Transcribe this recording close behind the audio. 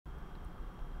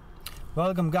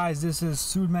Welcome guys, this is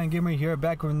Suitman Gamer here,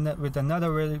 back with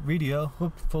another video.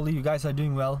 Hopefully you guys are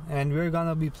doing well, and we're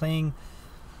gonna be playing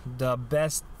the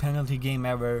best penalty game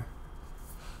ever,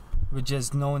 which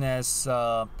is known as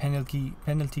penalty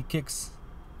kicks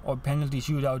or penalty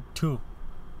shootout 2,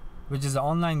 which is an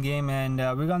online game, and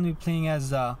we're gonna be playing as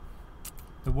the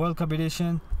World Cup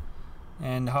edition.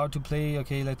 And how to play?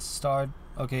 Okay, let's start.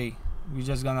 Okay, we're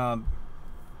just gonna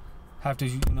have to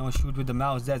shoot with the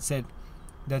mouse. That's it.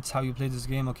 That's how you play this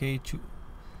game. Okay,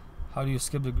 how do you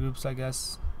skip the groups, I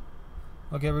guess?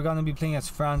 Okay, we're gonna be playing as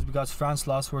France because France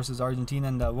lost versus Argentina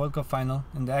in the World Cup final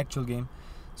in the actual game.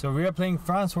 So we are playing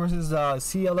France versus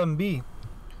CLMB.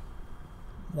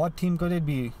 What team could it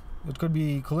be? It could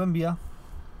be Colombia.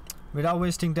 Without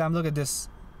wasting time, look at this.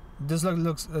 This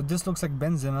looks like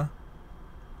Benzema.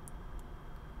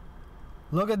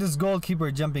 Look at this goalkeeper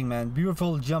jumping, man.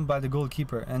 Beautiful jump by the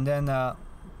goalkeeper. And then there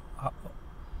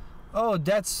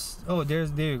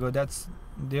you go.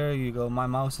 There you go. My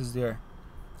mouse is there.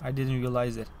 I didn't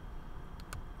realize it.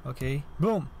 Okay,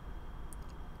 boom.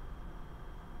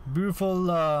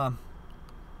 Beautiful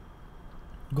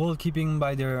goalkeeping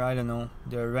by their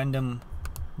their random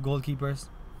goalkeepers.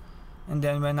 And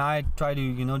then when I try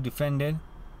to defend it,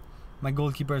 my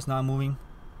goalkeeper is not moving.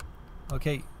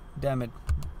 Okay, damn it.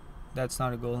 That's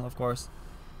not a goal, of course.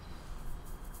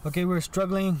 Okay, we're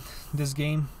struggling this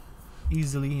game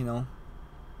easily,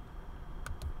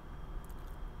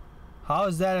 How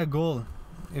is that a goal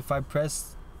if I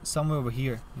press somewhere over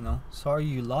here, Sorry,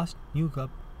 you lost. New cup.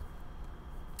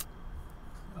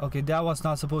 Okay, that was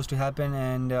not supposed to happen,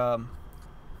 and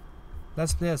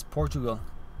let's play as Portugal.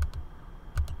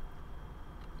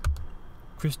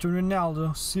 Cristiano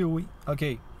Ronaldo, Silly.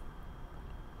 Okay.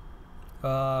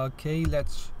 Okay,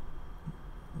 let's.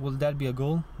 Will that be a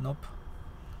goal? Nope.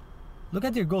 Look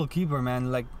at your goalkeeper,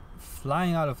 man, like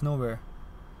flying out of nowhere.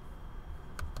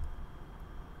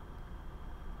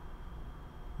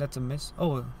 That's a miss.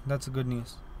 Oh, that's a good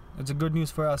news. It's a good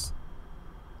news for us.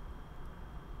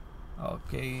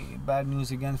 Okay, bad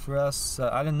news again for us.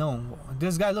 I don't know.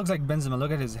 This guy looks like Benzema.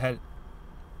 Look at his head.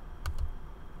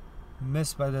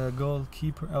 Missed by the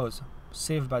goalkeeper. Oh, it's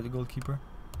saved by the goalkeeper.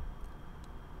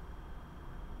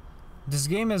 This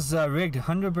game is rigged,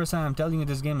 100%. I'm telling you,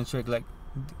 this game is rigged. Like,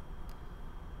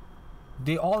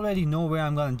 they already know where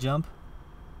I'm gonna jump,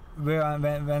 when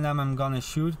I'm gonna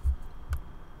shoot.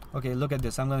 Okay, look at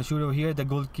this. I'm gonna shoot over here. The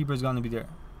goalkeeper is gonna be there.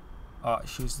 Oh,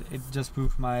 shoot! It just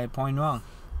proved my point wrong.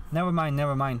 Never mind.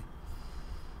 Never mind.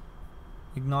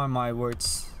 Ignore my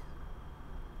words.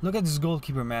 Look at this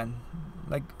goalkeeper, man.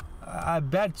 Like, I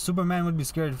bet Superman would be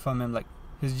scared from him. Like,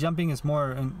 his jumping is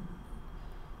more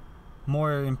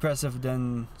impressive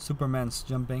than Superman's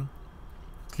jumping.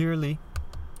 Clearly.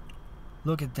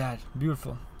 Look at that.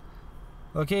 Beautiful.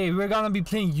 Okay, we're gonna be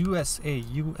playing USA.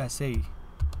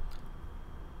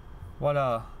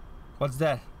 What's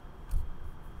that?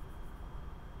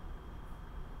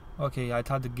 Okay, I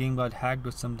thought the game got hacked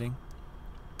or something.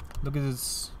 Look at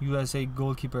this USA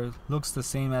goalkeeper. Looks the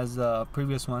same as the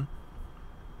previous one.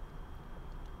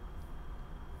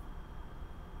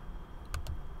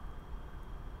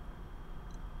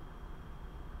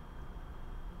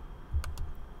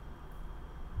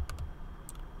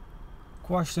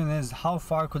 Question is, how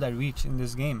far could I reach in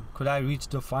this game? Could I reach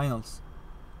the finals?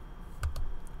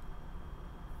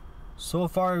 So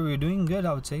far we're doing good,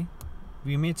 I would say.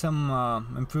 We made some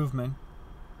improvement,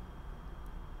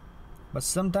 but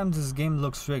sometimes this game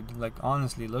looks rigged. Like,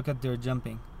 honestly, look at their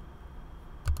jumping.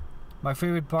 My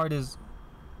favorite part is,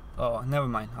 oh, never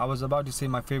mind. I was about to say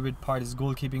my favorite part is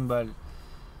goalkeeping, but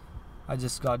I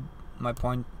just got my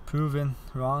point proven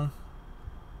wrong.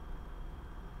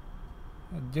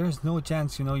 There's no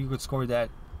chance, you could score that.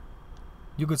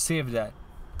 You could save that.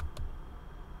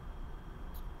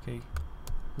 Okay,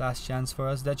 last chance for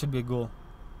us. That should be a goal.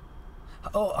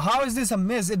 Oh, how is this a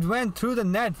miss? It went through the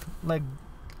net. Like,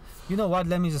 you know what?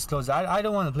 Let me just close. I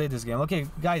don't want to play this game. Okay,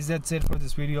 guys, that's it for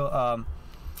this video.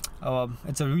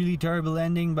 It's a really terrible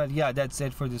ending, but yeah, that's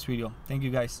it for this video. Thank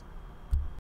you, guys.